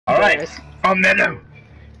Alright, Armello!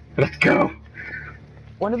 Let's go!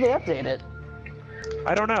 When did they update it?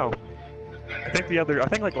 I don't know. I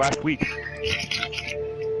think like last week.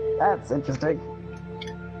 That's interesting.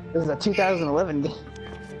 This is a 2011 game.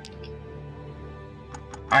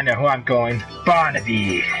 I know who I'm going.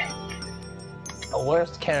 Barnaby! The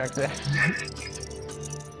worst character.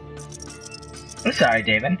 I'm sorry,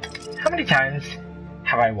 David. How many times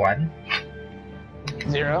have I won?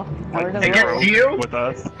 0. Against you? With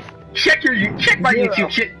us. Check my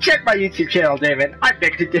YouTube channel, David. I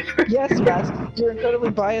beg to differ. Yes, Max. Your incredibly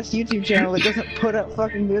biased YouTube channel that doesn't put up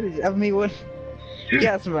fucking videos of me win.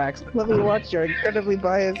 Yes, Max. Let me watch your incredibly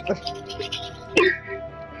biased.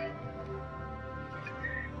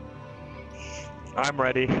 I'm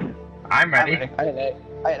ready. I'm ready. I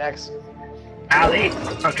had X. Ali?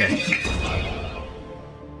 Okay.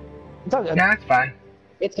 It's all good. Nah, it's fine.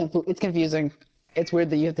 It's confusing. It's weird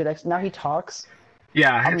that you have to X. Now he talks.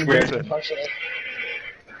 Yeah, it's weird.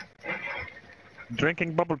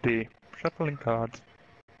 Drinking bubble tea. Shuffling cards.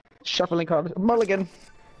 Shuffling cards. Mulligan.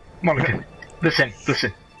 Mulligan. Listen.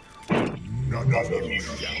 None of you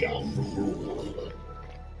shall rule.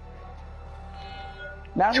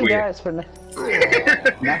 Now he dies for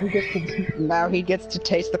now he gets to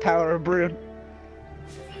taste the power of brood.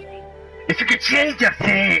 If you could change your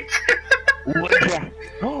fate!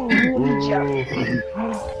 Oh,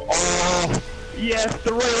 yes,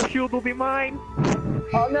 the royal shield will be mine.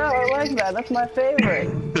 Oh no, I like that. That's my favorite.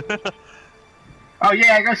 Oh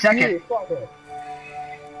yeah, I go second.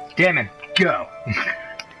 Damn it, go.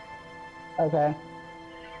 Okay.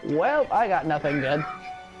 Well, I got nothing good.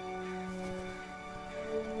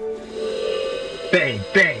 Bang,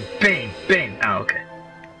 bang, bang, bang. Oh, okay.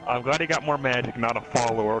 I'm glad he got more magic, not a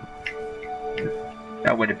follower.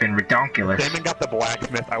 That would have been redonkulous. Damon got the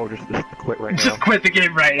blacksmith. I would just quit right now. Just quit the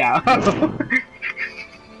game right now.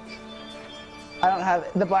 I don't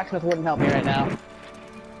have the blacksmith wouldn't help me right now.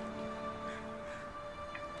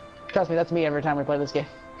 Trust me, that's me every time we play this game.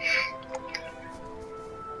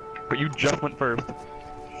 But you just went first.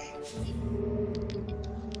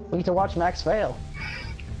 We need to watch Max fail.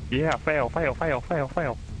 Yeah, fail.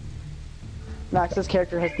 Max, this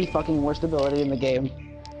character has the fucking worst ability in the game.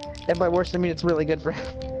 And by worst, I mean it's really good for him.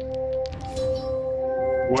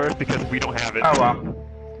 Worse because we don't have it. Oh well.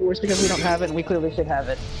 Worst because we don't have it, and we clearly should have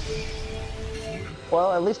it.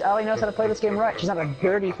 Well, at least Ali knows how to play this game right. She's not a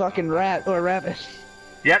dirty fucking rat or rabbit.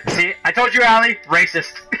 Yep, see? I told you, Ali.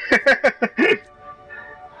 Racist.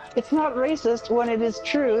 It's not racist when it is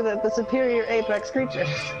true that the superior apex creatures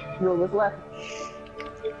rule with left.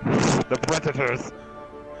 The predators.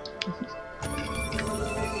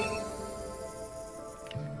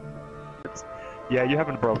 Yeah, you have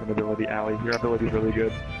a broken ability, Ali. Your ability's really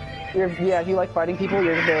good. Yeah, if you like fighting people,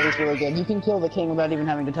 your ability's really good. You can kill the king without even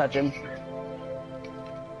having to touch him.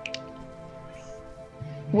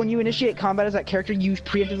 When you initiate combat as that character, you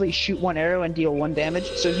preemptively shoot one arrow and deal 1 damage.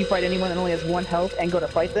 So if you fight anyone that only has 1 health and go to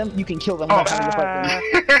fight them, you can kill them without having to fight them.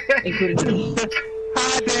 Including me.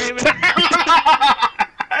 Hi,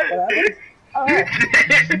 David! Oh.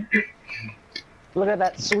 Look at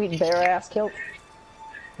that sweet bear ass kilt.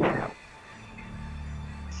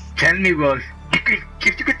 Tell me, Wolf.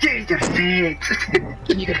 If you could change your fate.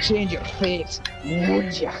 If you could change your fate,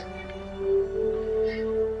 would ya?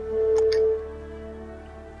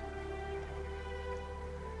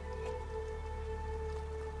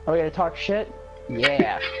 Are we gonna talk shit?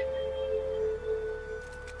 Yeah.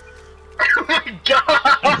 Oh my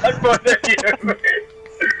god! What are you?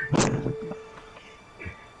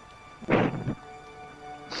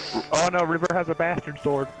 Oh no, River has a bastard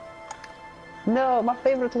sword. No, my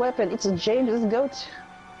favorite weapon. It's a James's goat.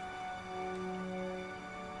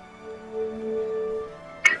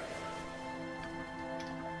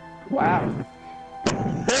 Wow.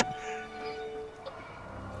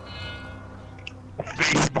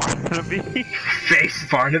 Face Barnaby. Face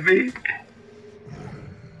Barnaby?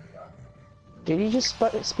 Did you just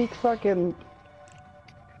speak fucking...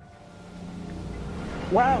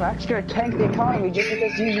 Wow, I'm actually gonna tank the economy just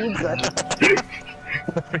because you need that.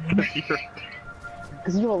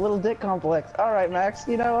 Because you have a little dick complex. Alright, Max,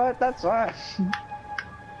 you know what? That's fine.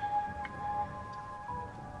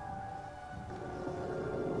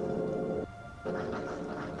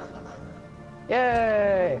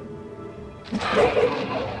 Yay!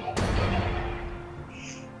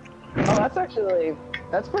 Oh,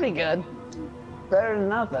 that's pretty good. Better than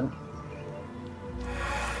nothing.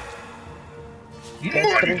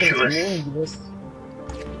 More juice.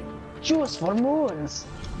 Juice for moons.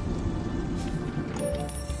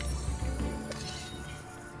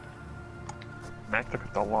 Max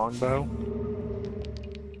took the longbow.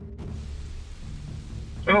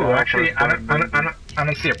 Oh, actually, I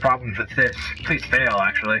don't see a problem with this. Please fail,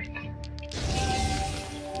 actually.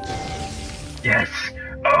 Yes.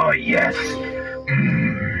 Oh, yes.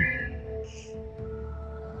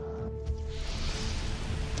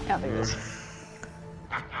 Yeah, there it is.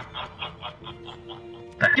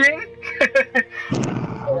 Okay.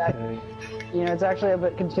 You know, it's actually a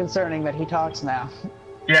bit concerning that he talks now.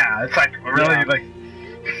 Yeah, it's like really like.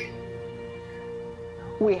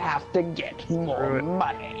 We have to get more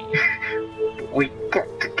money. We got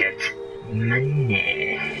to get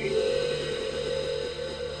money.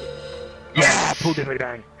 Yeah, pull this way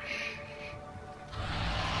down.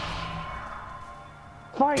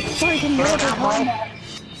 Fight and more combat.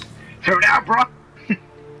 Throw down, bro.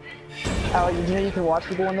 Oh, did you know you can watch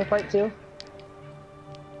people when they fight too?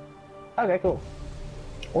 Okay, cool.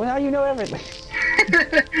 Well, now you know everything.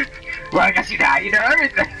 Well, I guess you know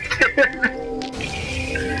everything.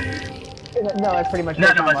 No, it's pretty much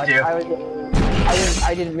None of us much. do.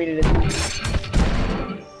 I didn't read it.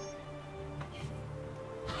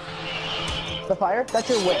 The fire? That's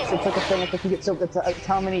your wits. It's like a thing. It's like you get so. It's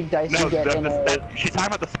how many dice you get in a. She's talking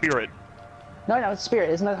about the spirit. No, it's spirit.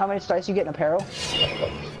 Isn't that how many dice you get in apparel?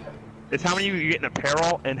 It's how many you get in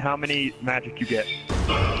apparel and how many magic you get.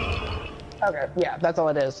 Okay, yeah, that's all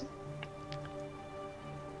it is.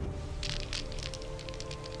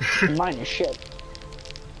 Mine is shit.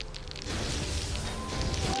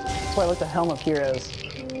 That's why I like the Helm of Heroes.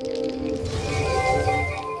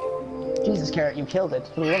 Jesus, Carrot, you killed it.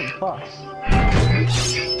 For the love of fuck.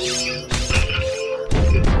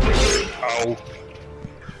 Oh.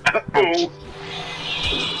 Oh.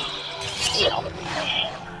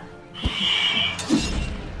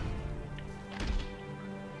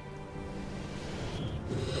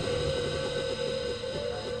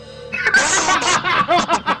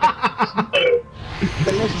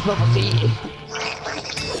 Delicious bubble tea.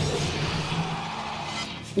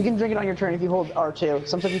 You can drink it on your turn if you hold R2.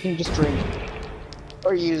 Sometimes you can just drink.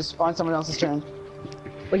 Or use on someone else's turn.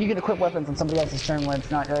 Like you can equip weapons on somebody else's turn when it's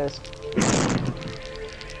not yours.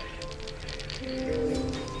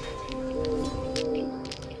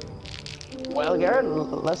 Well, Garrett,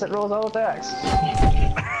 unless it rolls all attacks.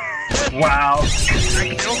 Wow.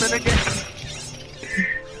 I killed it again.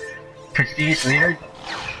 Prestige leader.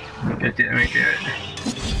 Good, damn it, good.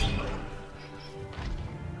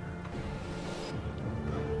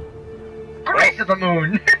 Race to the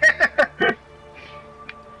moon.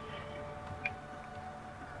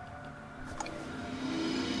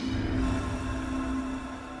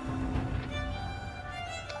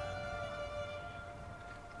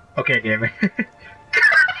 Okay, damn it.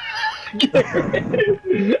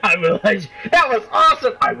 I will hush. That was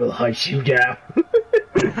awesome. I will hush you down.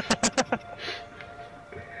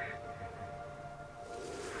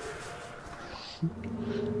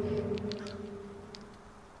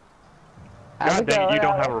 God dang it, you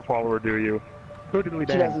don't have a follower, do you? Who did we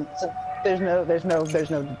She dang? doesn't. So there's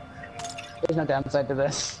no downside to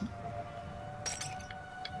this.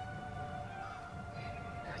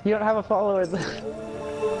 You don't have a follower.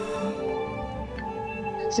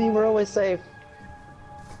 See, we're always safe.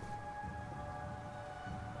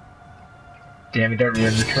 Damn it, don't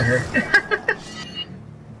ruin this for her.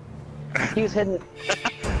 He was hidden.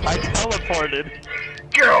 I teleported.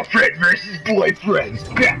 Girlfriend versus boyfriend.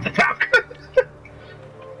 Back to talk.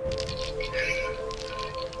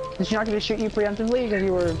 Is she not going to shoot you preemptively because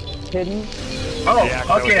you were hidden? Oh, Yeah,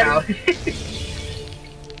 okay, Al.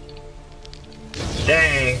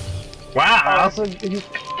 Dang. Wow. Also, if you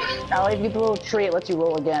get the little tree, it lets you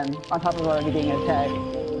roll again, on top of already being attacked.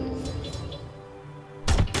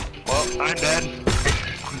 Well, I'm dead.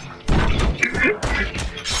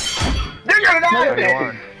 You're gonna die! No, You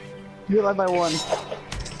are. You're led by one.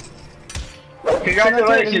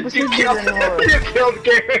 Congratulations, you killed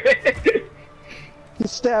Garrett! You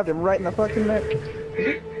stabbed him right in the fucking neck.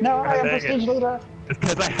 No, I am dang it. prestige leader. It's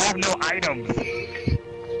because I have no items.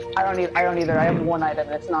 I don't either. I have one item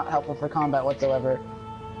and it's not helpful for combat whatsoever.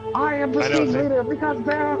 I am prestige see. leader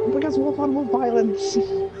because wolf on wolf violence.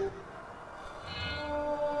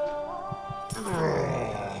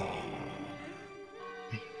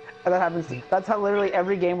 And that happens. That's how literally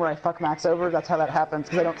every game where I fuck Max over, that's how that happens,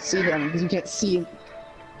 because I don't see him, because you can't see him.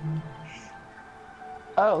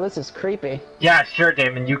 Oh, this is creepy. Yeah, sure,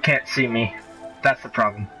 Damon, you can't see me. That's the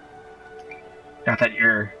problem. Not that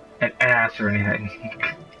you're an ass or anything.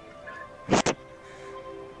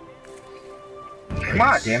 Come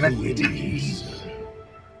on, Damon.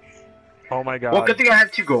 Oh my god. Well, good thing I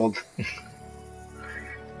have 2 gold.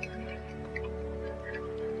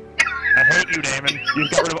 I hate you, Damon. You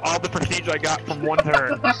got rid of all the prestige I got from one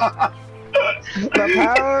turn. The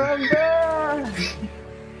power of God!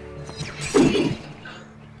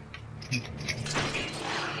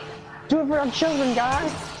 Do it for our children,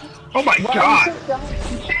 guys! Oh my god!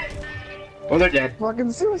 Oh, they're dead.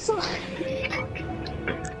 Fucking suicide!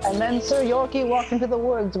 And then Sir Yorkie walked into the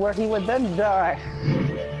woods where he would then die.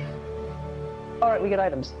 Alright, we get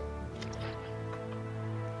items.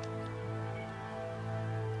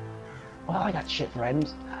 Well, I got shit for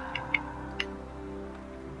items.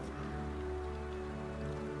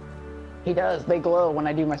 He does. They glow when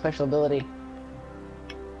I do my special ability.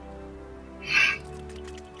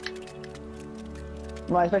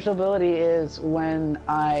 My special ability is when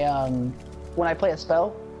I play a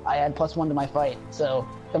spell, I add +1 to my fight. So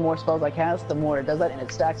the more spells I cast, the more it does that, and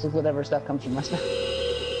it stacks with whatever stuff comes from my spell.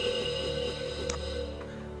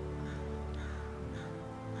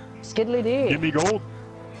 Skiddly dee. Give me gold.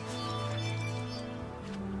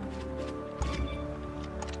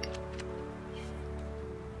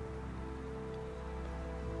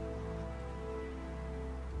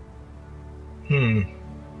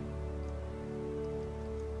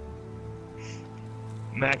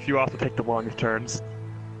 Max, you also take the longest turns.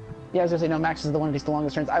 Yeah, I was gonna say, no, Max is the one who takes the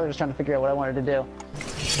longest turns. I was just trying to figure out what I wanted to do.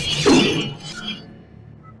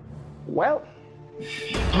 Well,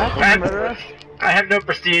 Max is a murderer. I have no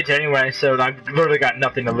prestige anyway, so I've literally got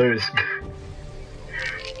nothing to lose.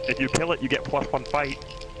 If you kill it, you get +1 fight.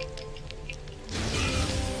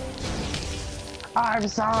 I'm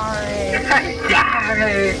sorry.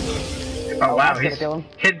 Oh wow, he's kill him.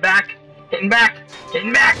 Hitting back, hitting back,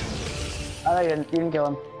 hitting back. Oh, no, you didn't kill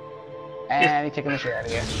him. And he's kicking the shit out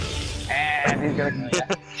of you. And he's gonna kill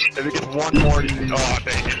you. If he gets one more, he's... Oh,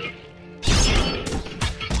 dang it.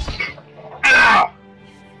 Ow!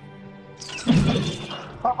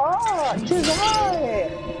 Oh, too high!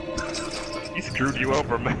 He screwed you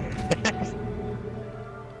over, man.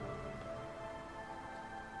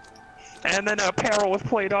 And then a peril was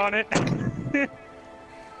played on it.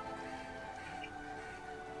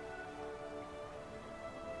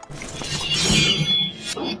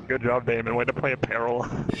 Good job, Damon. Way to play a peril.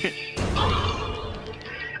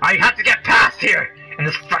 I have to get past here, and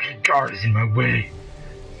this fucking guard is in my way.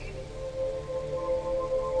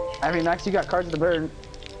 I mean, Max, you got cards of the bird.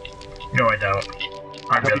 No, I don't.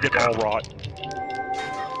 I hope you get all rot.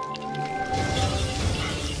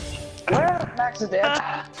 Well, Max is dead.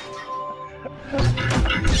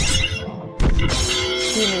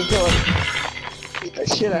 You need to kill him. Beat the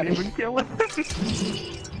shit out of Even him. kill him.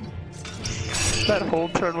 That whole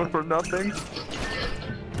turn was for nothing.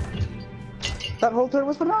 That whole turn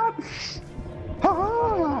was for naught. Ha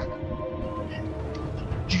ha!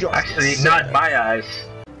 Actually, not in my eyes.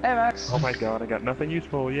 Hey, Max. Oh my god, I got nothing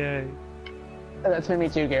useful, yay. That's for me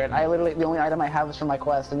too, Garrett. I literally, the only item I have is from my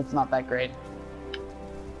quest, and it's not that great.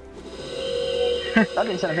 That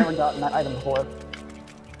being said, I've never gotten that item before.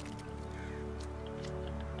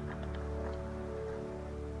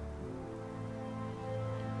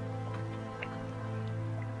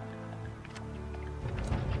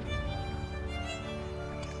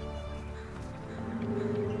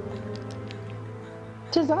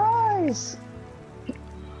 Tis eyes!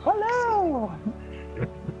 Hello!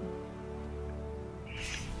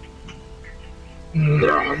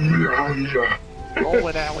 Roll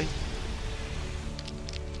it, Allie.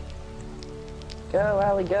 Go,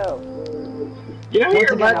 Allie, go. You know who he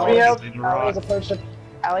reminds me of?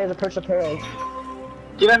 Allie has approached the peril.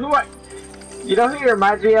 You know who You know who he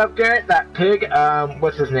reminds me of, Garrett? That pig,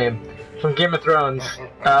 what's his name? From Game of Thrones.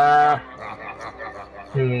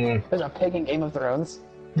 There's a pig in Game of Thrones.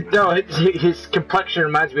 No, his complexion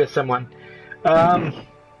reminds me of someone. Red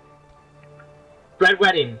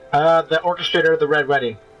Wedding. The orchestrator of the Red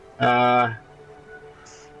Wedding.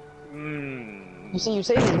 You see, you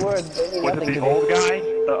say these words, they mean Was nothing it to the me. old guy?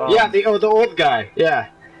 Yeah, the old guy. Yeah.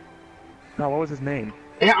 No, what was his name?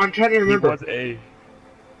 Yeah, I'm trying to remember. He was a...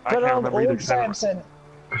 I Good can't old remember either. old Samson.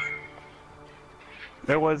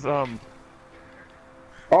 There was, All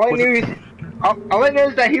I knew is, all I know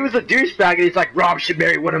is that he was a douchebag, and he's like, Rob should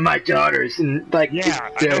marry one of my daughters, and like, yeah,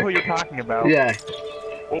 I know who you're talking about. Yeah.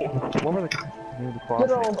 Oh, what were the guys' name of the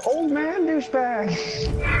Good old man douchebag.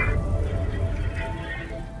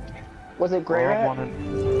 Was it Grey Rat?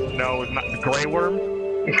 No, it's not Grey Worm.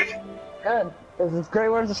 Good. This is Grey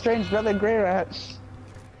Worm's a strange brother, Grey Rat.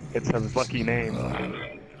 It's a lucky name.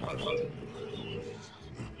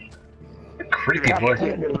 Creepy boy.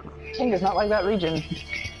 King is not like that region.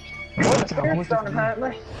 What the spirit stone,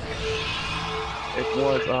 apparently. It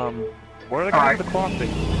was, where are the guys with the crossing?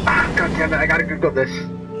 Ah, god damn it, I gotta Google this.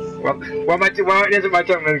 Well, why isn't my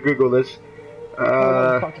turn? I'm gonna Google this.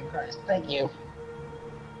 Oh, fucking Christ. Thank you.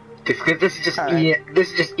 Cause this is just Alright.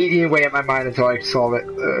 eating away at my mind until I solve it.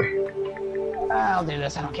 I'll do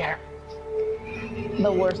this, I don't care.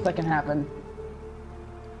 The worst that can happen.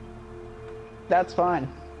 That's fine.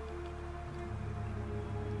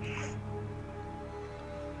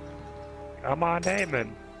 Come on,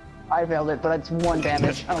 Damon. I failed it, but it's 1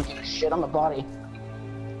 damage. I don't give a shit, I'm a body.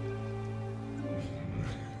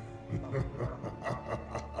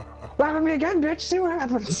 Laugh at me again, bitch, see what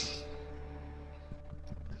happens.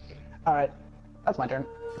 Alright, that's my turn.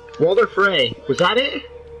 Walter Frey, was that it?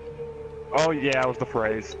 Oh yeah, it was the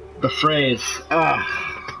phrase. The phrase.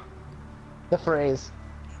 Ah. The phrase.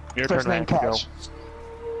 Your First turn, name Max. Go. Cash.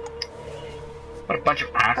 What a bunch of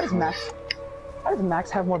How does assholes. Max? How does Max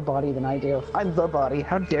have more body than I do? I'm the body.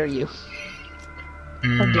 How dare you?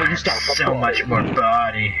 How dare you stop the So body? much more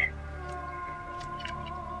body.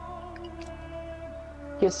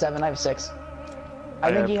 He has 7. I have 6. I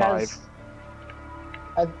think have he 5. has.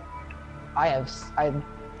 I have.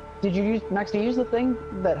 Did you use Max? Do you use the thing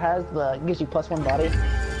that has gives you +1 body,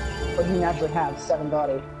 or do you naturally have 7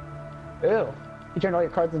 body? Ew! You turn all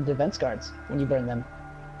your cards into defense cards when you burn them.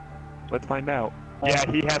 Let's find out. Yeah,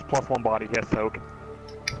 he has +1 body. He has soak.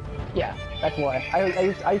 Yeah, that's why.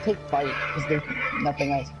 I take fight because there's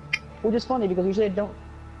nothing else. Which is funny because usually I don't.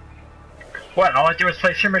 What? All I do is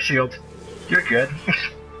play Shimmer Shield. You're good.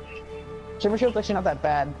 Shimmer Shield's actually not that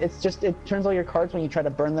bad. It's just it turns all your cards when you try to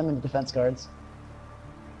burn them into defense cards.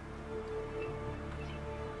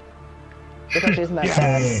 Which actually isn't that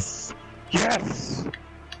bad. Yes! Yes!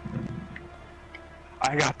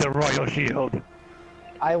 I got the royal shield.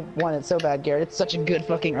 I want it so bad, Garrett. It's such a good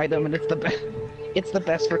fucking item, and it's the best. It's the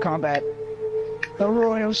best for combat. The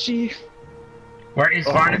royal shield. Where is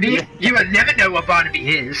Barnaby? yeah. You will never know what Barnaby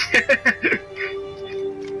is.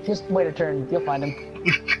 Just wait a turn. You'll find him.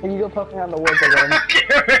 When you go poking around the woods, I get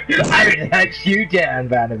him. I will hunt you down,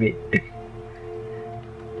 Barnaby.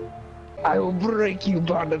 I will break you,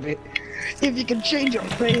 Barnaby. If you can change your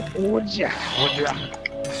faith, would ya? Would ya?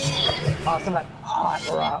 Awesome, that hot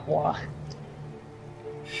rock wall.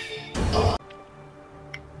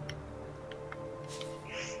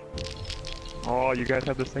 Oh, you guys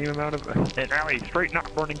have the same amount of. And Allie, straight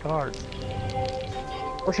not burning cards.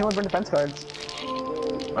 Or she only burn defense cards.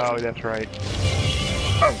 Oh, that's right.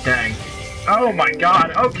 Oh, dang. Oh my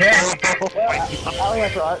god, okay. Allie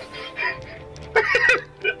has rot.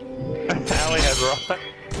 Allie has rot.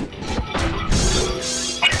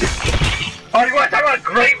 Oh, you want to talk about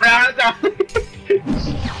great rounds?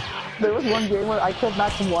 There was one game where I killed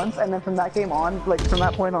Max once, and then from that game on, like from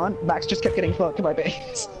that point on, Max just kept getting fucked by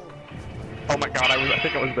base. Oh my god, I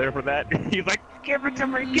think I was there for that. He's like, give it to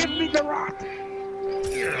me, give me the rot!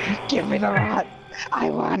 Give me the rot! I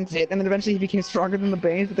want it! And then eventually he became stronger than the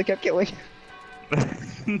base that they kept killing.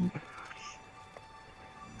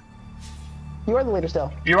 You are the leader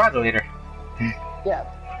still. You are the leader. Yeah.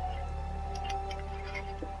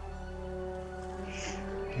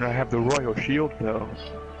 I have the royal shield though.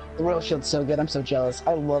 The Royal Shield's so good, I'm so jealous.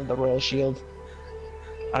 I love the Royal Shield.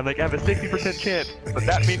 I'm like, I have a 60% chance, but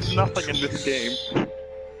that means nothing in this game.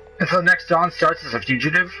 And so next dawn starts as a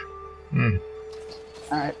fugitive? Hmm.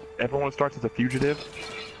 Alright. Everyone starts as a fugitive?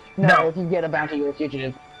 No. If you get a bounty, you're a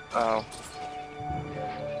fugitive. Oh.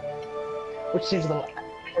 Which seems the...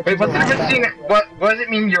 Wait, what's the difference between... What does it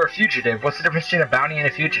mean you're a fugitive? What's the difference between a bounty and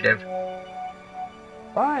a fugitive?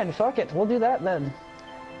 Fine, fuck it. We'll do that then.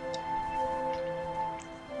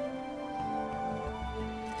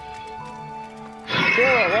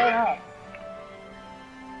 Sure, why not?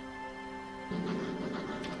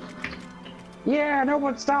 Yeah, no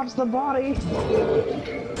one stops the body!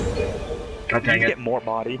 God You dang it. get more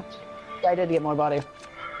body. I did get more body.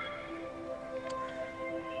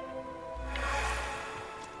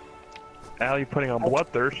 Allie putting on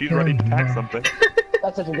bloodthirst, she's ready to attack something.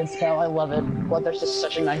 That's such a good spell, I love it. Bloodthirst is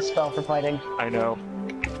such a nice spell for fighting. I know.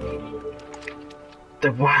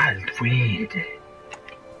 The wild weed.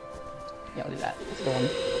 Yeah, I'll do that. Let's go on.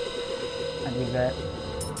 I need that.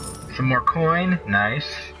 Some more coin. Nice.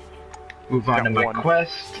 Move on Got to my one.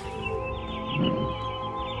 quest.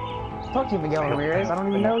 Talk to you, Miguel Ramirez. I don't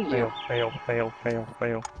even know you. Fail.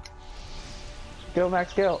 Go,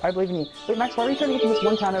 Max, go. I believe in you. Wait, Max, why are you trying to get to this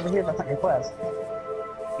one town over here if that's not your quest?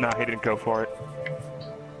 Nah, he didn't go for it.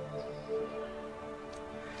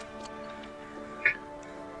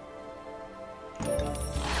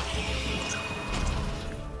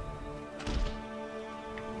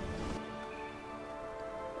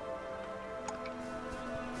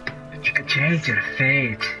 If you could change your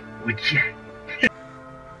fate, would you?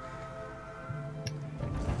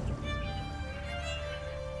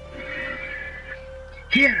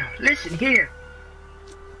 Hero, listen here.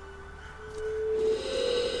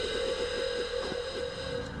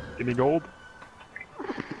 Any gold?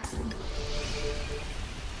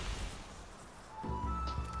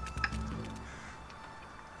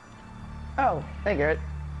 Oh, hey Garrett.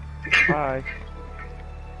 Hi.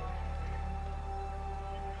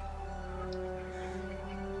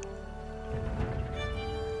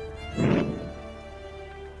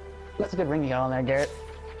 That's a good ring you got on there, Garrett.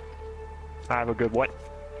 I have a good what?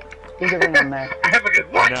 There's a ring on there. I have a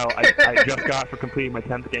good one. No, I just got for completing my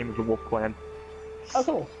 10th game as a Wolf Clan. Oh,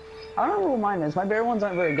 cool. I don't know what mine is. My bear ones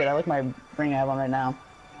aren't very good. I like my ring I have on right now.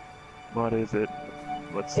 What is it?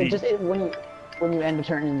 Let's see. When you end a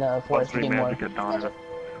turn in the forest, you Plus 3 get more. magic at dawn.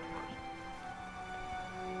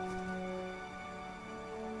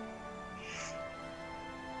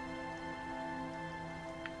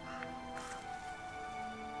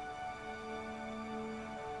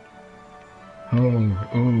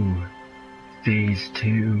 Oh, phase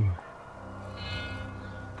 2.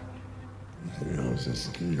 I know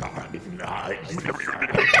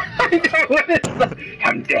what is that?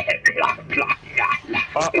 I'm dead. Blah, blah, blah.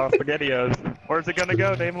 Uh-oh, SpaghettiOs. Where's it gonna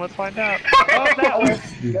go, Damon? Let's find out. Oh, that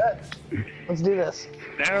works. Good. Let's do this.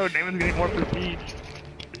 No, Damon's getting more prestige.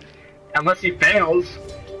 Unless he fails.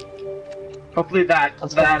 Hopefully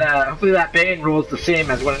that Bane rolls the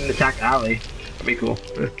same as when in Attack Alley. That'd be cool.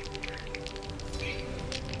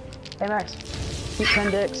 Hey Max, keep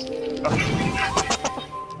 10 dicks.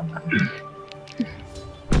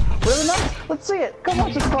 Really nice? Let's see it. Come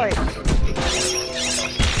watch this fight.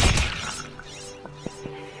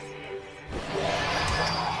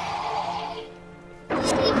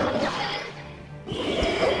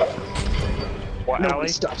 What, Nobody Allie?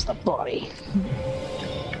 stops the body.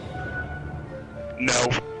 No.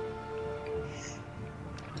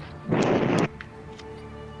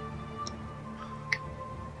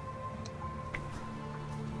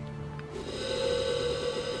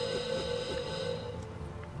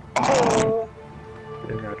 Oh.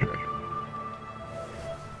 They got treasure.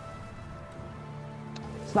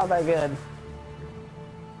 It's not that good.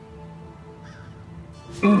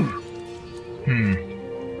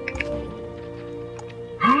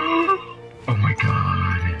 Oh my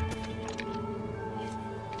god.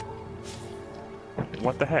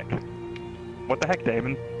 What the heck? What the heck,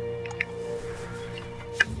 Damon?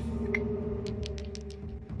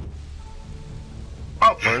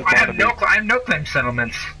 Oh, Where's I have Barnaby? no claim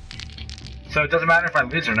settlements. So it doesn't matter if I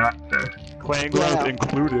lose or not. Clan growth Yeah.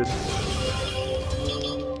 included.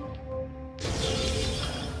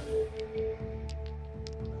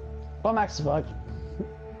 Well, Max is fucked.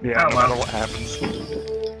 Yeah, Oh, no well. matter what happens.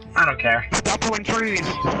 I don't care. Stop pulling trees!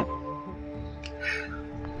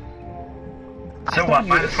 So what?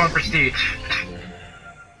 -1 prestige.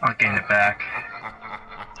 I'll gain it back.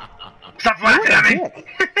 Stop laughing at me!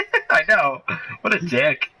 I know. What a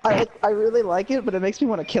dick. I really like it, but it makes me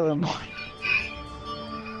want to kill him more.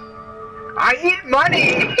 I need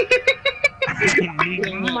money!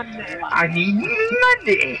 I need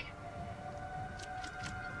money!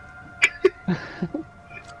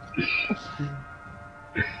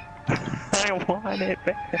 I want it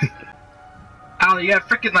back. Alan, you have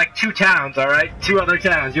freaking like 2 towns, alright? 2 other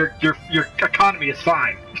towns. Your economy is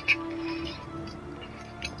fine.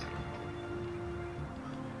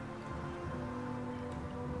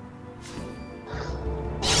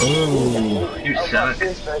 Oh, you suck.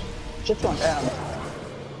 Shit's going down.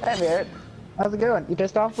 Hey, Barrett. How's it going? You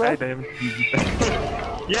pissed off, bro? Hey, Damon.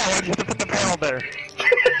 Yeah, why'd you have to put the barrel there?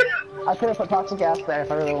 I could have put toxic gas there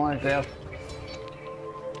if I really wanted to.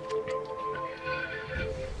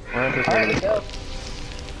 Where's this Alright, lady? let's go.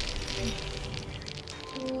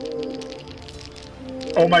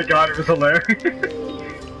 Oh my god, it was hilarious.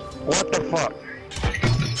 What the fuck?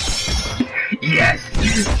 Yes!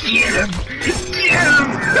 Get him! Get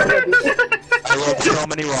him! I rolled so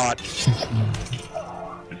many rocks.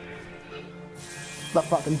 The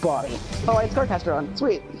fucking body. Oh, I had Scarcaster on.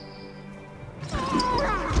 Sweet.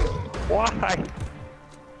 Why?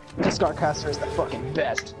 The Scarcaster is the fucking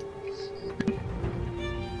best.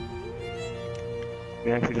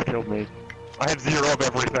 He actually just killed me. I have 0 of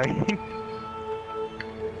everything.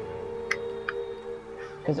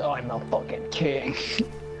 Cause I'm the fucking king.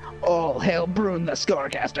 All hail Brune the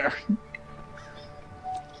Scarcaster.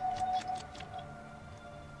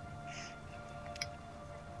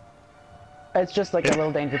 It's just like a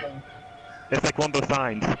little danger thing. It's like one of those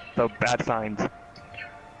signs. The bad signs.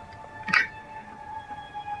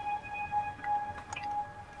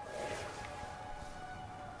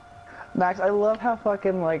 Max, I love how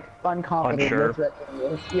fucking like unconfident Unsure. your threat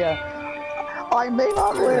is. Yeah. I may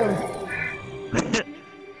not live.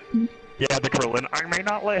 Yeah, the Krillin. I may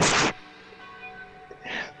not live.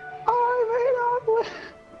 I may not live.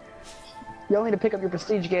 You all need to pick up your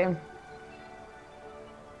prestige game.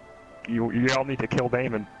 You all need to kill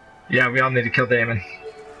Damon. Yeah, we all need to kill Damon.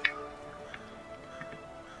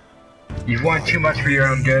 You've won too much for your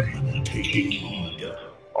own good.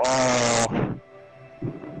 Oh.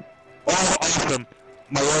 Oh, awesome.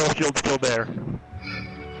 My royal shield's still there.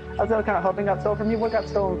 I was kind of hoping got stolen from you. What got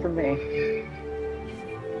stolen from me?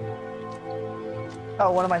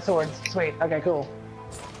 Oh, one of my swords. Sweet. Okay, cool.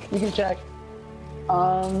 You can check.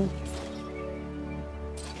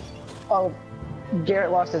 Oh,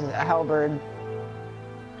 Garrett lost his halberd.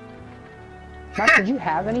 Max, did you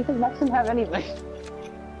have anything? Max didn't have anything.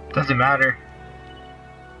 Doesn't matter.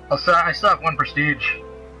 I still have 1 prestige.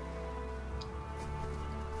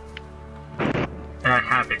 And I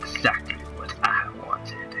have exactly what I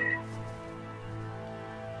wanted.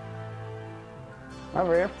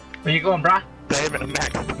 Over here. Where you going, brah? Damn it,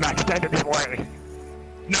 Max, stand in his way.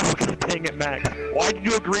 No, dang it, Max. Why did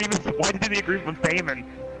you agree with Damon?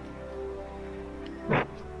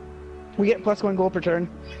 We get +1 gold per turn.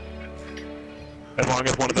 As long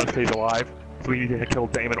as one of us stays alive. So we need to kill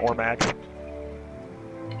Damon or Max.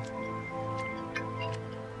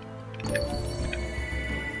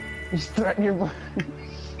 You threaten your...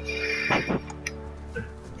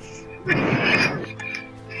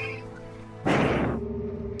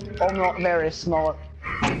 I'm not very smart.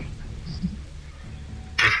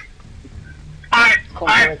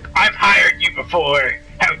 I've hired you before.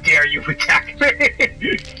 How dare you attack me?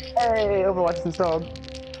 Hey, Overwatch installed.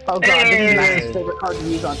 Oh god, Hey. This is Max's favorite card to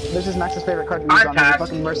use on. This is Max's favorite card to use on these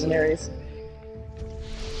fucking mercenaries.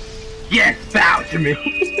 Yes, bow to me.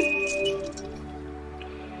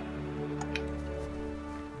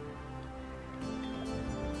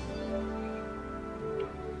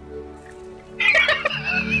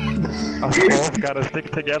 Us both gotta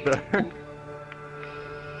stick together.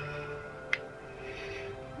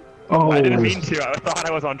 Oh. I didn't mean to, I thought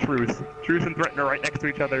I was on Truce. Truce and Threaten are right next to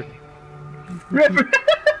each other.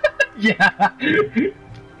 Yeah.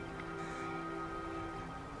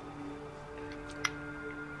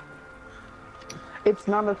 It's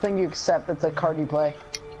not a thing you accept, it's a card you play.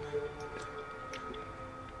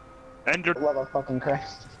 And your Love of fucking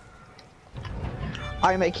Christ.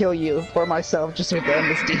 I may kill you or myself just with the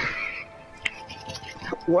amnesty.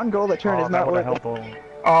 1 goal a turn is not worth it.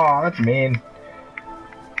 Oh, that's mean.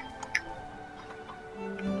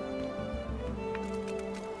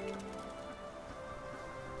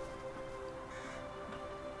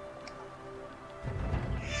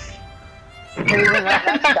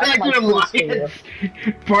 That's my truce for you.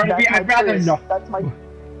 Pardon me, I'd rather truce. not.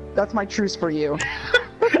 That's my truce for you.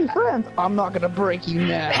 Listen, friends, I'm not gonna break you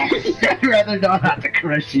now. I'd rather not have to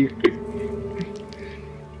crush you.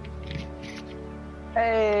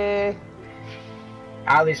 Hey.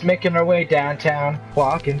 Ali's making her way downtown,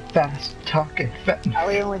 walking fast, talking fast.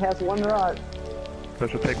 Ali only has 1 rod. So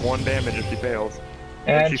she'll take 1 damage if she fails.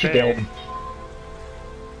 And she failed. did.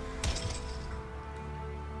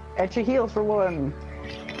 And she heals for 1.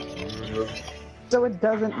 So it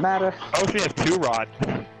doesn't matter. Oh, she has 2 rod.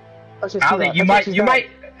 Oh, she's Ali, too you bad. might,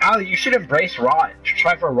 Ali, you should embrace Rot.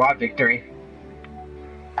 Try for a Rot victory.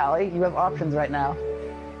 Ali, you have options right now.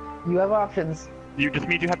 You have options. You just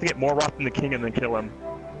means you have to get more rod than the king and then kill him.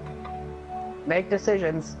 Make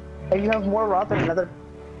decisions. If you have more rot than another,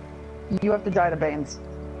 you have to die to Banes.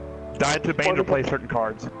 Die to Bane to play certain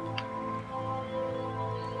cards.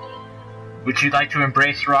 Would you like to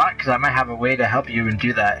embrace Rot? Because I might have a way to help you and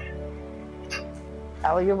do that.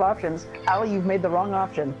 Ali, you have options. Ali, you've made the wrong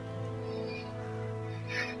option.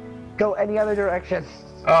 Go any other direction.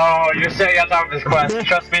 Oh, you're saying that's out of this quest.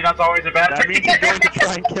 Trust me, that's always a bad That thing. means he's going to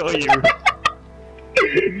try and kill you.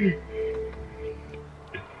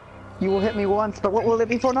 You will hit me once, but what will it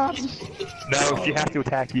be for not? No, she has to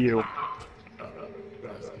attack you. I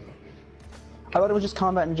thought it was just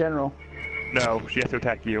combat in general. No, she has to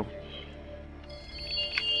attack you.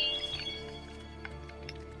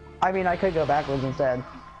 I mean, I could go backwards instead.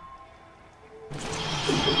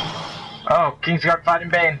 Oh, Kingsguard fighting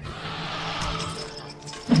Bane.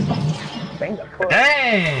 Bane's a push.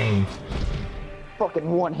 Dang! Fucking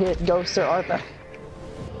 1 hit, go Sir Arthur.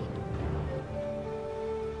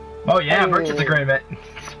 Oh yeah, Hey. merchant's agreement.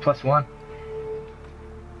 It's +1.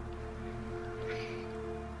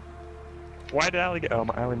 Why did Ali get? Oh,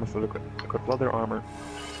 my Ali must have equipped leather armor.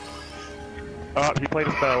 Oh, he played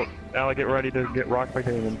a spell. Ali, get ready to get rocked by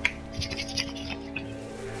Damon.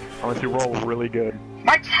 Unless you roll really good.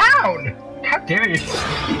 My town! How dare you?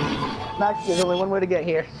 Max, there's only 1 way to get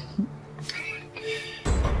here.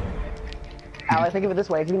 Ali, think of it this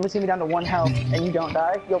way. If you can see me down to 1 health and you don't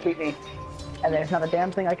die, you'll beat me. And there's not a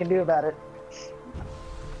damn thing I can do about it.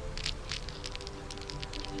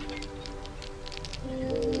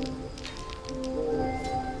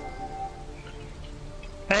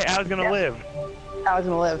 Hey, Ali's gonna live. Ali's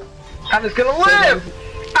gonna live. Ali's gonna live!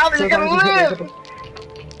 Ali's gonna live!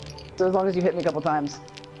 So as long as you hit me a couple times.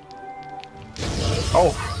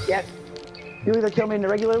 Oh. Yep. You either kill me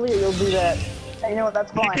irregularly or you'll do that. Hey, you know what?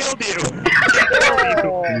 That's fine. He killed you!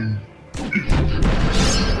 Oh.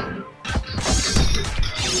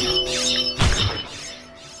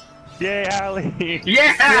 Yay, Ali!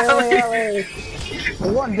 Yeah, Ali! Ali.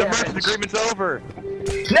 One The damage. merchant agreement's over!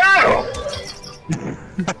 No!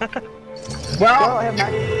 Well, Well, I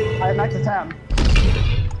have max to town.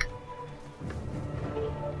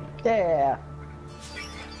 Yeah.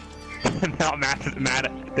 Now Max is mad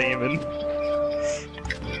at Damon.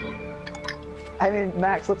 I mean,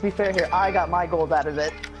 Max, let's be fair here. I got my gold out of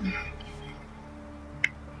it.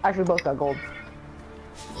 Actually, both got gold.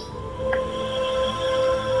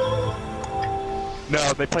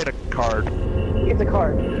 No, they played a card. It's a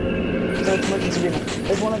card. So it's emergency agreement.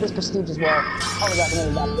 There's one of this prestige as well. Oh my god,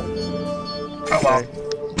 another doctor. oh well.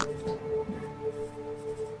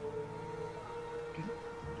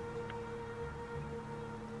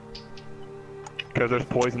 Because there's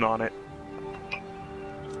poison on it.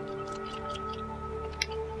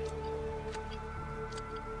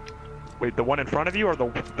 Wait, the one in front of you or the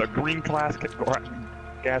green gas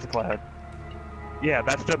cloud? Yeah,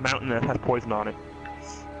 that's the mountain that has poison on it.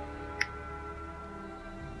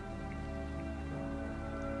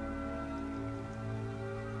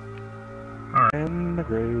 Alright. And the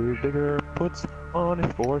grave digger puts on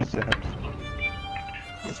his forceps.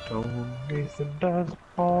 The stone mason does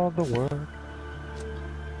all the work.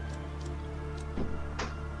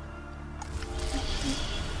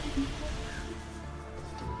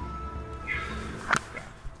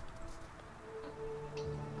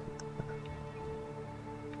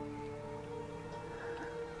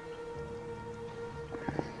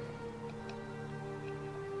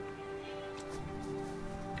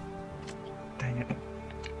 Dang it.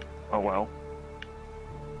 Oh well.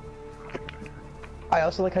 I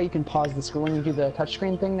also like how you can pause the screen when you do the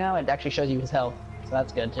touchscreen thing now. It actually shows you his health. So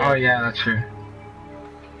that's good too. Oh yeah, that's true.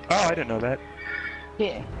 Oh, I didn't know that.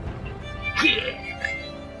 Yeah. Yeah.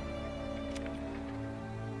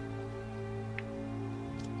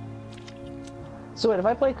 So wait, if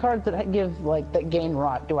I play cards that give, like, that gain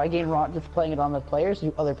rot, do I gain rot just playing it on the players, or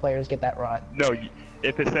do other players get that rot? No,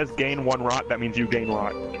 if it says gain 1 rot, that means you gain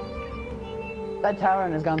rot. That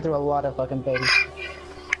Tauren has gone through a lot of fucking things.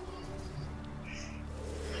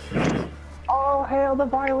 All hail the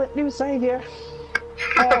violent new savior!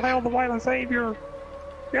 Oh, hail the violent savior!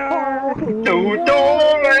 Yeah! None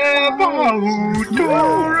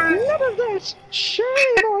of this! Shame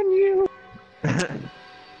on you!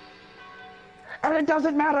 And it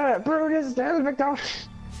doesn't matter! Brood is still victor!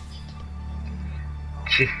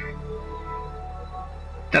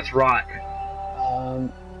 That's rot.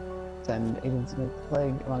 Send agents of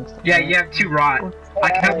plague amongst Yeah, you have 2 rot. I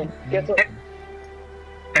can have,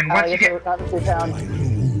 and once you get town.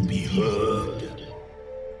 will be heard.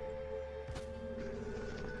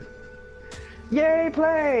 Yay,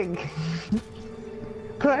 plague!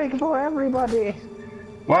 Plague for everybody!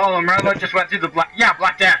 well, Armello just went through the Black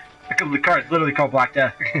Death. The card's literally called Black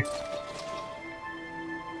Death.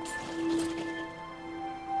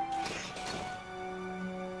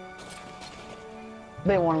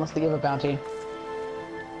 They want us to give a bounty.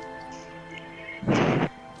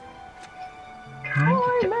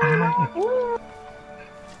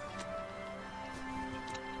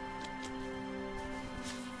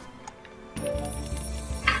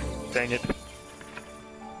 Dang it.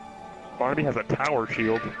 Barnaby has a tower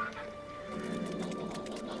shield.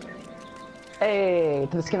 Hey,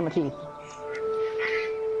 to the skin of my teeth.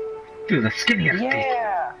 Dude, the skinnier teeth.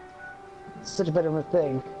 Yeah! Such a better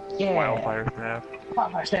thing. Yeah! Wildfire staff.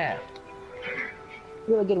 Wildfire staff!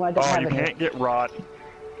 Really good when I don't Oh, have you it here. can't get rot.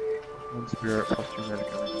 1 spirit plus 2 medic.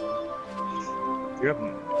 You have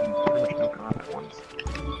pretty much no combat ones.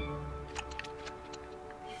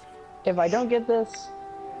 If I don't get this,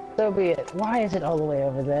 so be it. Why is it all the way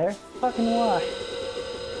over there? Fucking why?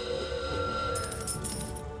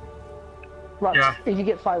 Rot. Yeah. If you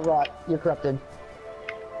get 5 rot, you're corrupted.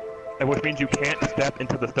 And which means you can't step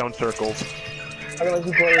into the stone circles. Otherwise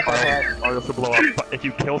you blow yourself up. Or else will blow up. But if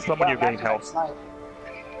you kill someone, you gain health. Snipe.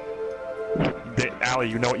 Ali,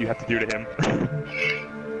 you know what you have to do to him.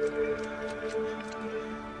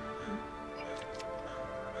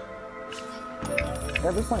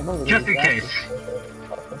 At this point, both of Just these in guys- case.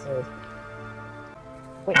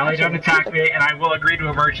 Wait, Ali, actually, don't attack me, and I will agree to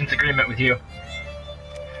a merchant's agreement with you.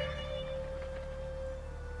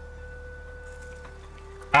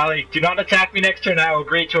 Ali, do not attack me next turn. I will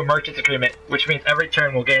agree to a merchant's agreement, which means every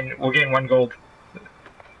turn we'll gain 1 gold.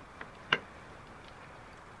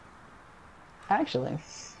 Actually.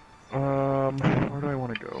 Where do I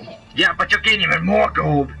want to go? Yeah, but you'll gain even more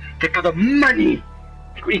gold because of money.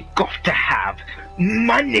 We got to have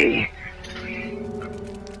money. Yeah,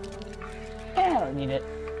 I don't need it.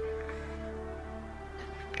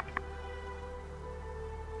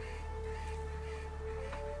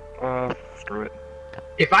 Screw it.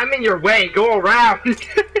 If I'm in your way, go around.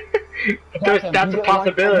 That's a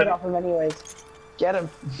possibility. Off him anyways. Get him.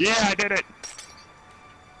 Yeah, I did it.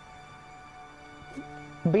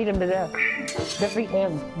 Beat him to death. Defeat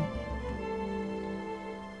him.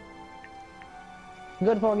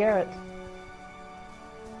 Good for Garrett.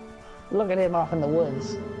 Look at him off in the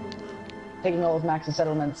woods. Taking all of Max's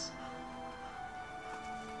settlements.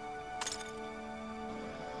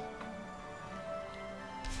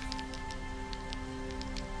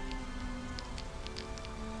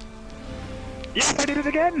 Yes, I did it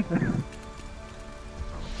again!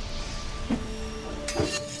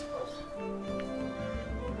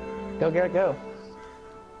 Go, Garrett, go.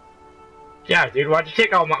 Yeah, dude, why'd you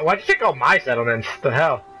take all my settlements? The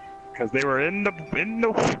hell? Because they were on the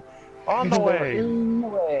way. In the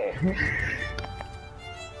way.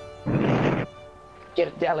 Get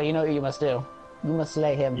it, Dally, you know what you must do. You must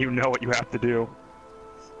slay him. You know what you have to do.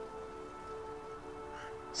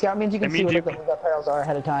 Scout means you can see what the perils are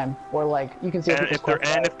ahead of time, or like you can see. And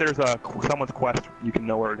if there's someone's quest, you can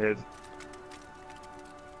know where it is.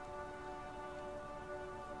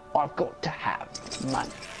 I've got to have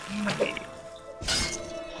money.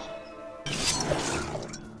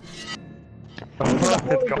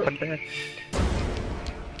 It's going there.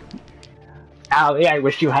 Allie, I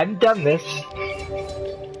wish you hadn't done this.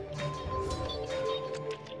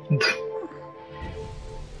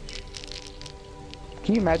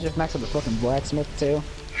 Can you imagine if Max had the fucking blacksmith too?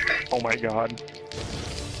 Oh my god.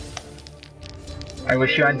 I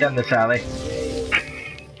wish you hadn't done this, Allie.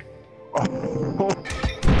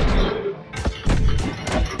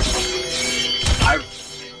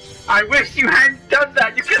 I wish you hadn't done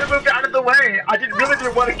that! You could have moved out of the way! I really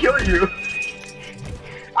didn't want to kill you!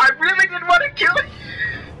 I really didn't want to kill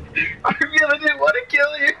you! I really didn't want to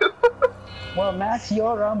kill you! Well, Max,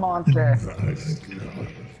 you're a monster.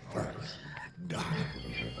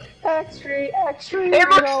 Extra, It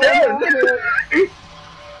looks dead!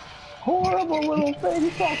 Horrible little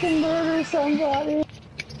thing fucking murder somebody.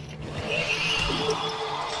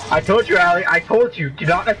 I told you, Allie, I told you, do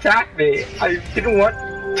not attack me! I didn't want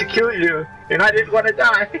to kill you, and I didn't want to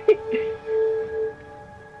die.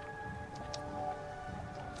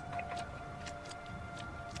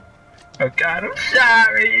 Oh god, I'm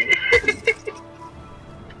sorry.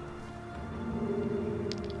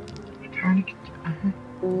 I'm trying to get...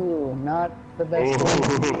 Ooh, not the best way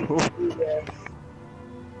to do this.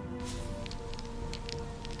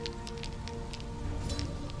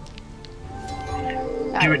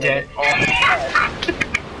 You were dead.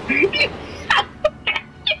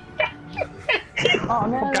 Oh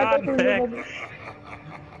man, God,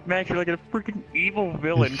 Max, you're like a freaking evil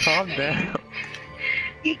villain. Calm down.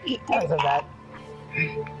 Because of that.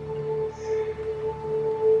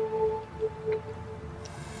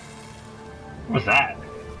 What was that?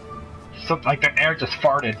 Something like the air just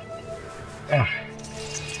farted. Ugh.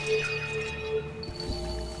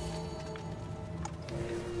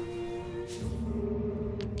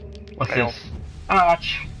 What's this? Ah,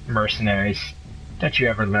 mercenaries. Don't you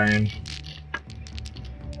ever learn?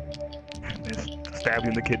 Just stab you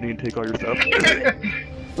in the kidney and take all your stuff.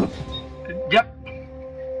 Yep.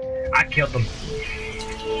 I killed them.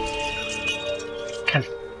 Cause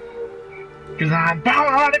I'm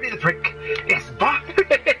born to be the prick. Yes, born.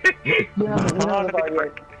 It's born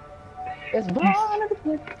to the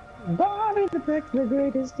prick. Born to the prick, the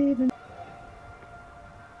greatest demon.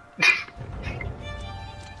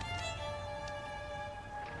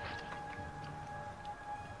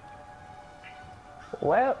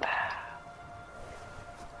 Well,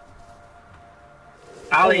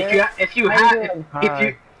 Ali, if you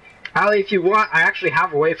want, I actually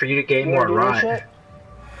have a way for you to gain more run.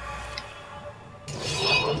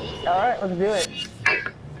 Alright, let's do it.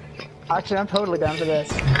 Actually, I'm totally down for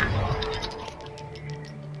this.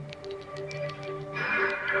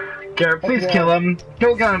 Garrett, please kill him.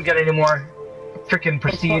 Don't let him get any more freaking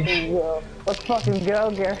prestige. Let's fucking go,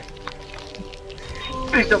 Garrett.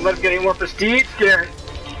 Please don't let him get any more prestige, Garrett.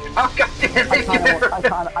 Oh god damn it!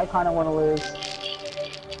 I kinda wanna lose.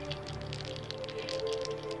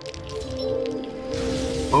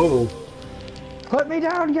 Oh. Put me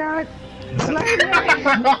down, Garrett! Slay me!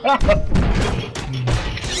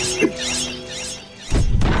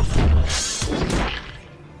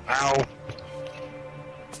 Ow.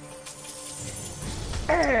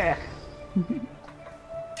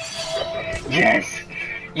 Yes!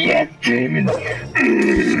 Yes, Damon!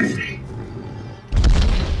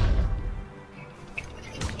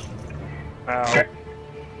 Ow.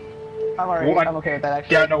 I'm alright. One. I'm okay with that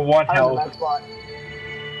actually. Yeah, no, one I'm in the health. best spot.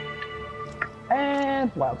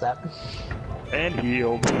 And wild tap. And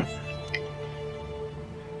healed.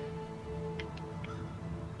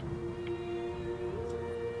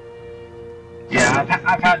 Yeah,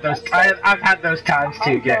 I've had those. I've had those times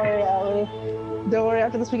too. I'm sorry, Allie. Don't worry,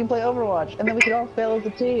 after this we can play Overwatch, and then we can all fail as a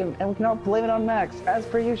team, and we can all blame it on Max, as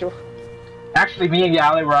per usual. Actually, me and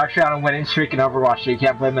Yali were actually on a winning streak in Overwatch, so you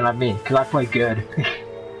can't blame it on me, because I play good.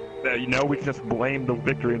 You know, we can just blame the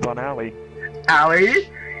victories on Allie. Allie,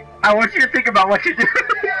 I want you to think about what you're doing.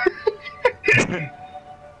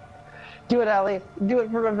 Do it, Allie. Do it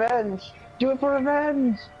for revenge. Do it for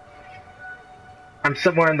revenge. I'm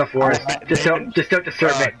somewhere in the forest. Just don't disturb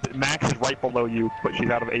me. Max is right below you, but she's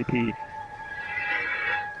out of AP.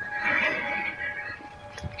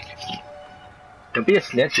 Don't be a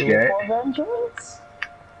snitch, Garrett. For vengeance?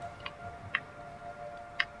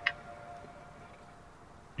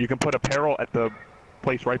 You can put apparel at the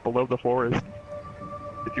place right below the forest.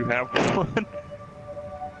 If you have one.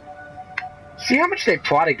 See how much they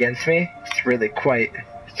plot against me? It's really quite...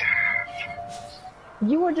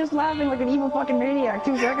 You were just laughing like an evil fucking maniac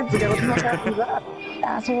 2 seconds ago. What the fuck happened to that,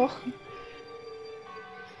 asshole?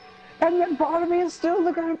 And then Barnaby is still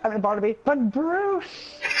the greatest. I mean, Barnaby, but Bruce!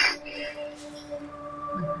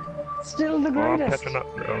 Still the Oh, I'm greatest. catching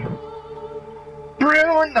up, bro.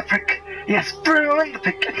 Brew in the pick! Yes, brew in the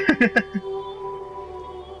pick!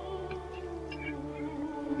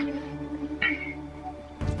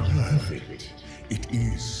 Perfect. It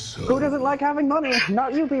is so. Who doesn't like having money?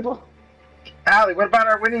 Not you people. Allie, what about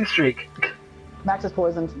our winning streak? Max is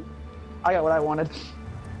poisoned. I got what I wanted.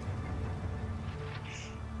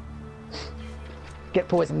 Get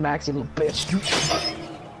poisoned, Max, you little bitch.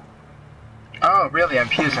 Oh, really? I'm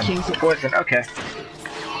fusing. Poison, okay.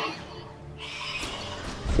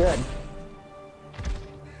 Good.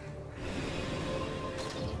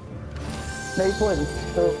 No, he's poisoned.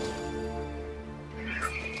 So...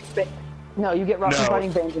 No, you get rough No.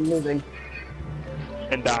 fighting Banes and losing.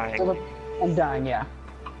 And dying. And dying, yeah.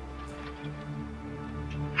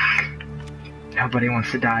 Nobody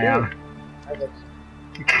wants to die out.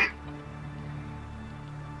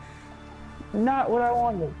 Not what I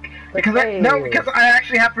wanted. Because because I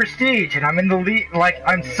actually have prestige and I'm in the lead. Like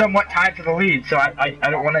I'm somewhat tied to the lead, so I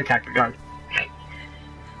don't want to attack the guard.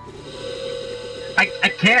 I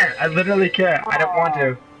can't. I literally can't. I don't want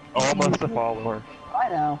to. Almost a follower. I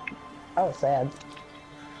know. I was sad.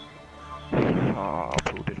 Aw,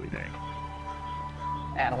 poor diddly dang.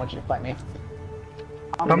 I don't want you to fight me.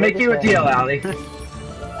 I'll make you a deal, Allie.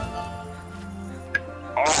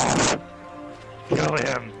 Oh, kill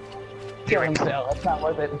him. Kill him still. It's not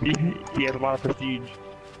worth it. He has a lot of prestige.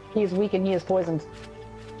 He is weak and he is poisoned.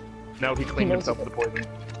 No, he cleaned He himself of the poison.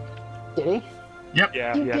 Did he? Yep.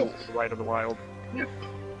 Yeah, You he has did. the right of the wild.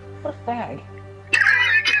 What a fag.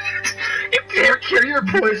 You dare cure your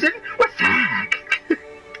poison? What's that?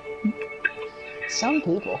 Some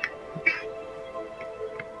people.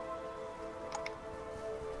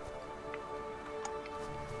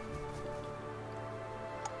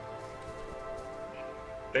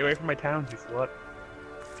 Stay away from my town, you slut.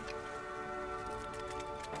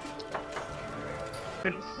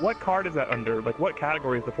 And what card is that under? Like, what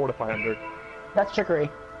category is the Fortify under? That's trickery.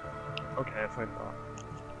 Okay, that's what I thought.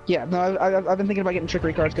 Yeah, no, I've been thinking about getting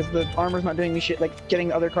trickery cards because the armor's not doing me shit. Like,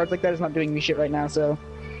 getting other cards like that is not doing me shit right now, so...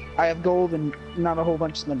 I have gold and not a whole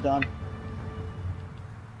bunch of them done.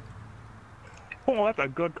 Oh, that's a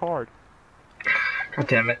good card. God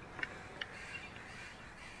damn it.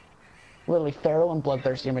 Literally, Feral and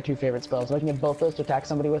Bloodthirsty are my 2 favorite spells. If I can get both those to attack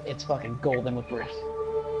somebody with, it's fucking golden with Bruce.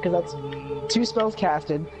 Because that's 2 spells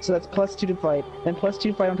casted, so that's +2 to fight, then +2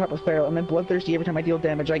 to fight on top of Feral, and then Bloodthirsty every time I deal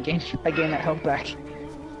damage, I gain that health back.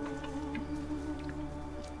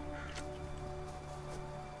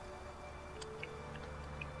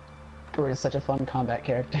 Bruce is such a fun combat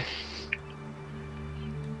character.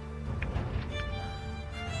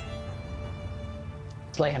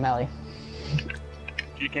 Slay him, Ellie.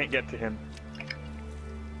 You can't get to him.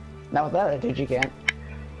 Not with that attitude, you can't.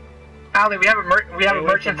 Allie, we have a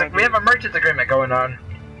merchant agreement going on,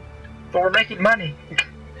 but we're making money.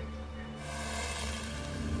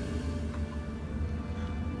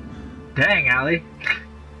 Dang, Allie.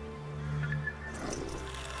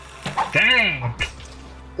 Dang.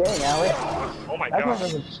 Dang, Ellie. Oh my That god.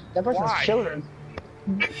 person's Why? children.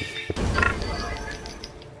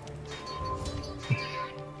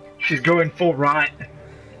 She's going full rot.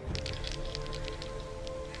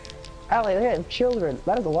 Allie, they have children.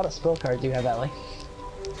 That is a lot of spell cards you have, Allie.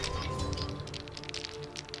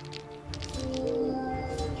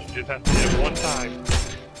 You just have to hit it one time.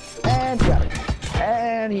 And got it.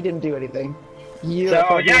 And he didn't do anything. You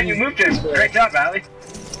So, yeah, you moved him. Great job, Allie.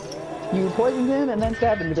 You poisoned him and then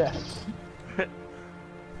stabbed him to death.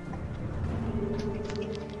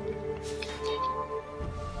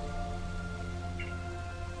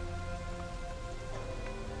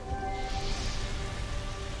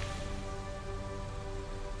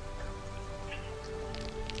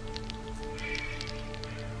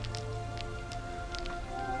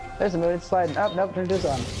 There's a moon, it's sliding up. Nope, turned this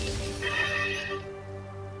on.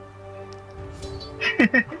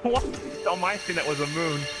 What? On my screen, that was a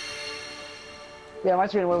moon. Yeah, my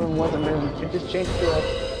screen was a moon. It just changed to a...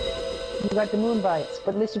 You got the moon bites,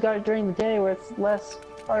 but at least you got it during the day where it's less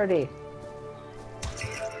party.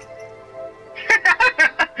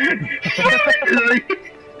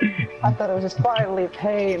 I thought it was just finally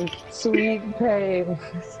pain. Sweet pain.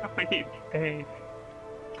 Sweet pain.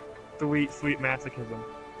 Sweet, sweet masochism.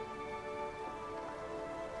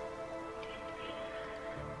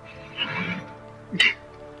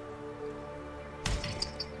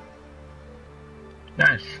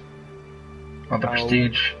 Nice. All the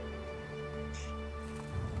prestige.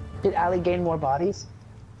 Did Allie gain more bodies?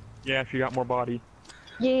 Yeah, she got more body.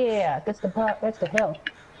 Yeah, that's the hell.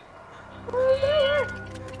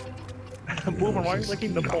 Boomer, why are you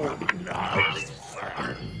licking the pole?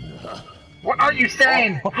 What are you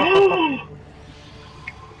saying?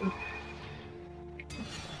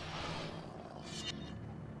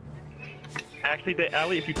 Actually,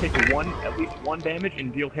 Allie, if you take at least one damage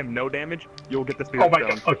and deal him no damage, you'll get the speed Oh of my stone.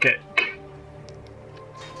 god, okay.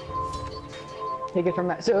 Take it from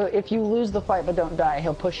that. So if you lose the fight but don't die,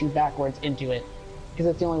 he'll push you backwards into it. Because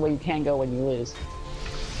that's the only way you can go when you lose.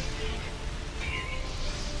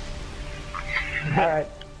 Alright.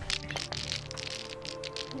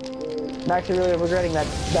 I'm actually really regretting that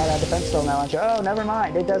defense spell now, aren't you? Oh, never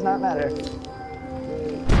mind. It does not matter.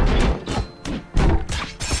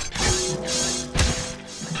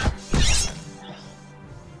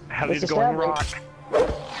 Allie's going rock.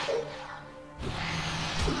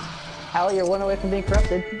 Allie, you're one away from being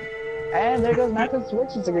corrupted. And there goes Matt's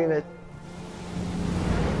Switch's agreement.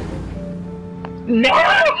 No!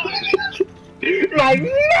 My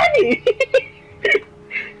money!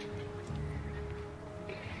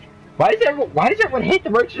 Why does everyone hate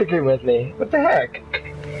the merchant agreement with me? What the heck?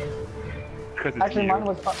 Actually, mine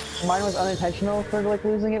was unintentional for like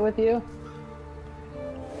losing it with you.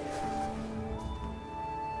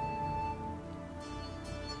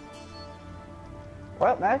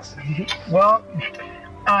 Well, Max. Well,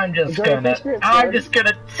 I'm just gonna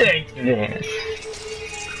take this.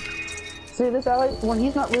 See this, Allie? When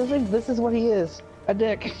he's not losing, this is what he is. A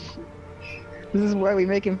dick. This is why we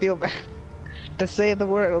make him feel bad. To save the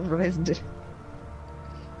world from his dick.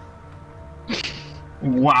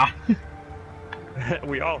 Wow.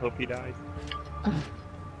 We all hope he dies.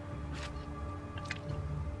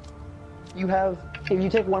 You have, if you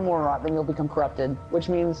take one more rot, then you'll become corrupted, which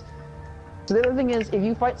means, so the other thing is, if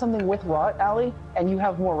you fight something with rot, Allie, and you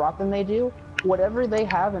have more rot than they do, whatever they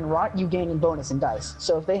have in rot, you gain in bonus in dice.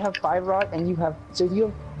 So if they have 5 rot and you have, so if you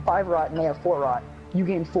have 5 rot and they have 4 rot, you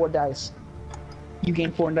gain 4 dice. You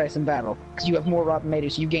gain 4 dice in battle, because you have more rot than they do,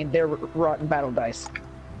 so you gain their rot in battle dice.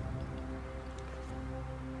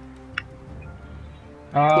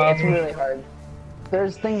 Yeah, it's really hard.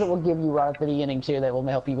 There's things that will give you rot at the beginning too that will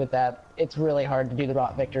help you with that. It's really hard to do the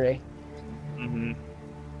rot victory. Mm-hmm.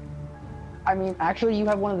 I mean, actually, you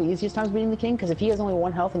have one of the easiest times beating the king, because if he has only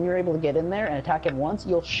 1 health and you're able to get in there and attack him once,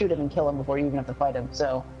 you'll shoot him and kill him before you even have to fight him,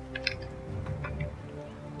 so...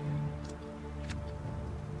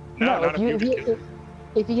 No,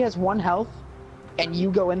 if he has 1 health, and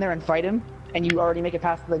you go in there and fight him, and you already make it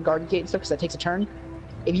past the guard gate and stuff, because that takes a turn,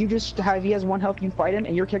 if he has 1 health, you fight him,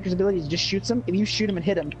 and your character's ability is just shoots him. If you shoot him and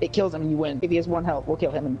hit him, it kills him and you win. If he has 1 health, we'll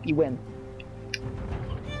kill him and you win.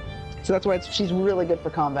 So that's why she's really good for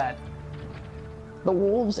combat. The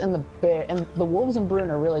wolves and the bear, and the wolves and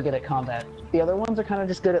Bruin are really good at combat. The other ones are kind of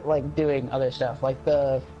just good at like doing other stuff. Like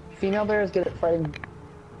the female bear is good at fighting.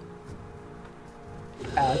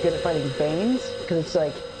 Banes, because it's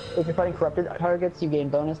like if you're fighting corrupted targets, you gain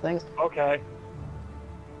bonus things. Okay.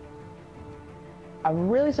 I'm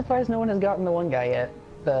really surprised no one has gotten the one guy yet.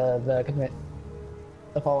 The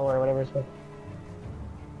follower, or whatever it's called.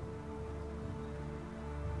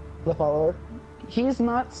 The follower. He's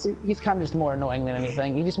not. He's kind of just more annoying than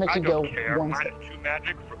anything. He just makes you go. I don't care. Mine at 2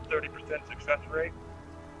 magic for 30% success rate.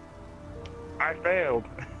 I failed.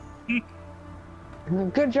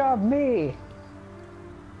 Good job, me.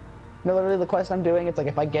 No, literally the quest I'm doing, it's like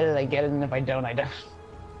if I get it, I get it, and if I don't, I don't.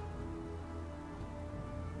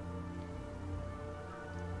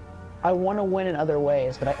 I want to win in other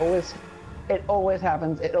ways, but it always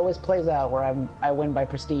happens, it always plays out where I win by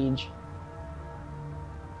prestige.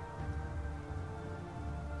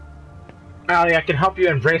 Ali, I can help you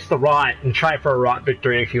embrace the rot and try for a rot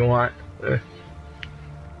victory if you want.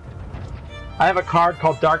 I have a card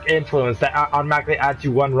called Dark Influence that automatically adds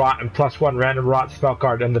you 1 rot and +1 random rot spell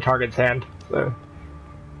card in the target's hand. So.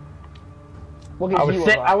 We'll give you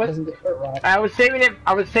a rot. I was saving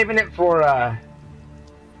it for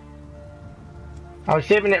I was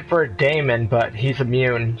saving it for Damon, but he's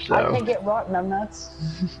immune, so... I can't get rot, numbnuts.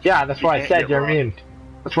 Yeah, that's why I said you're immune.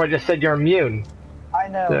 That's why I just said you're immune. I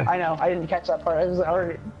know, so. I know. I didn't catch that part. I was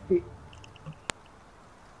already...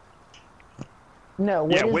 No,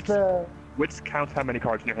 which counts how many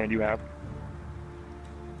cards in your hand you have?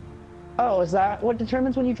 Oh, is that what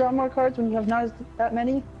determines when you draw more cards, when you have not that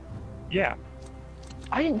many? Yeah.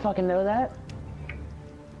 I didn't fucking know that.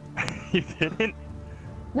 You didn't?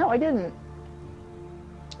 No, I didn't.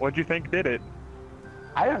 What'd you think did it?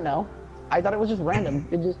 I don't know. I thought it was just random.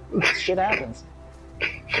 It just... shit happens.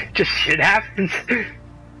 Just shit happens.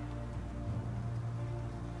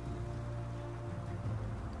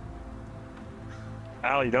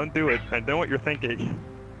 Allie, don't do it. I know what you're thinking.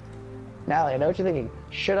 Allie, I know what you're thinking.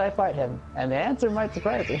 Should I fight him? And the answer might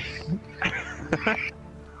surprise you.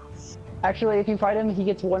 Actually, if you fight him, he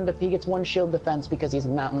gets one shield defense because he's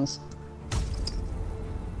in mountains.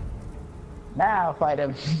 Now fight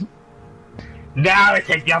him. Now I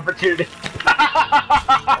take the opportunity.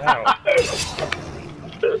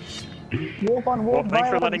 Wolf on wolf. Well, thanks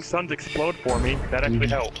for letting suns explode for me. That actually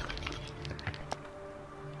helped.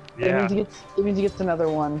 Yeah. It means he gets another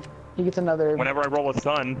one. He gets another. Whenever I roll a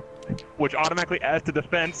sun, which automatically adds to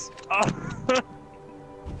defense.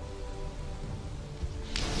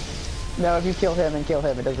 No, if you kill him and kill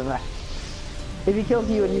him, it doesn't matter. If he kills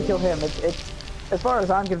you and you kill him, it's as far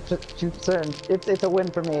as I'm concerned, it's a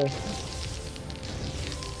win for me.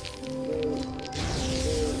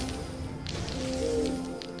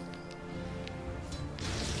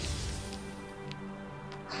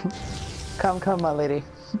 Come, my lady.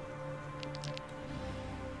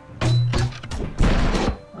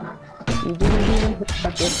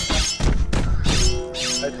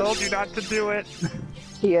 I told you not to do it.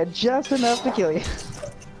 He had just enough to kill you.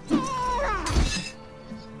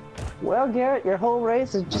 Well, Garrett, your whole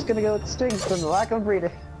race is just gonna go extinct from the lack of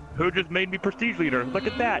breeding. Who just made me prestige leader? Look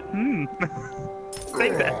at that.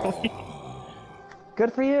 Thanks, Allie.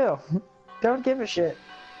 Good for you. Don't give a shit.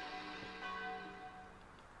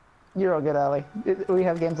 You're all good, Allie. We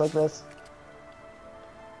have games like this.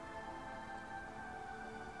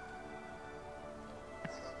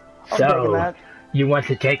 So, you want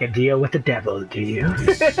to take a deal with the devil, do you?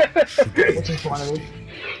 Which is one of these.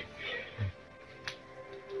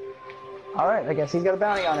 Alright, I guess he's got a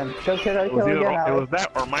bounty on him. Go kill again, Allie. It was that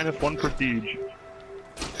or -1 prestige.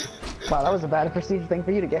 Wow, that was a bad prestige thing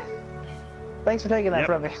for you to get. Thanks for taking that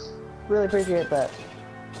from me. Really appreciate that.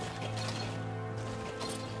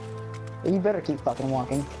 You better keep fucking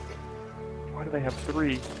walking. Why do they have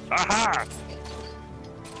 3? Aha!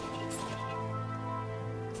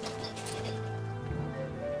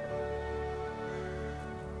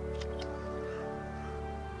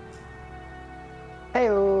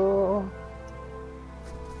 Heyo.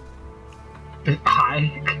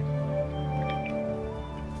 Hi.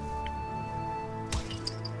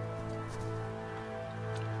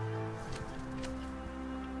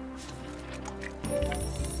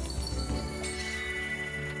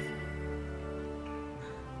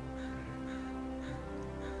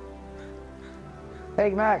 Hey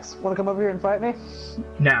Max, wanna come over here and fight me?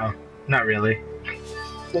 No, not really.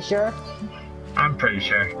 You sure? I'm pretty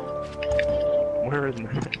sure. Where is it?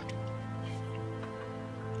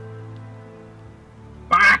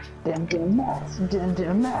 What? Dun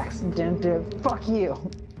Max, Max, fuck you.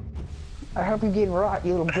 I hope you get rot,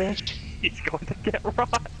 you little bitch. He's going to get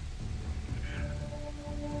rot.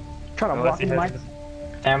 Trying to block me, Mike.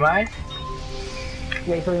 Am I?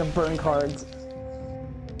 Yeah, he's gonna burn cards.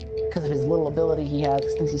 Because of his little ability he has,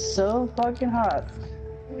 because he's so fucking hot.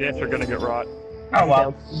 Yes, we're gonna get rot. Oh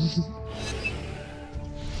well.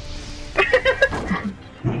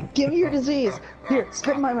 Give me your disease! Here,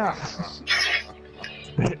 spit in my mouth.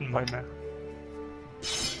 Spit in my mouth.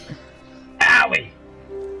 Owie!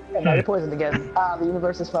 And now you're poisoned again. Ah, the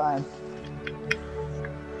universe is fine.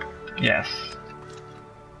 Yes.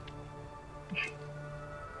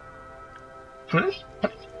 Please?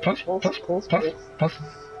 Plus.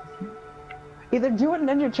 Either do it and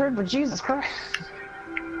end your turn, but Jesus Christ.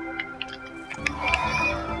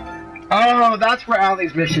 Oh, that's where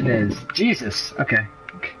Ali's mission is. Jesus. Okay.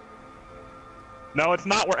 No, it's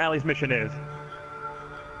not where Allie's mission is.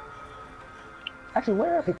 Actually,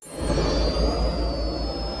 where are people?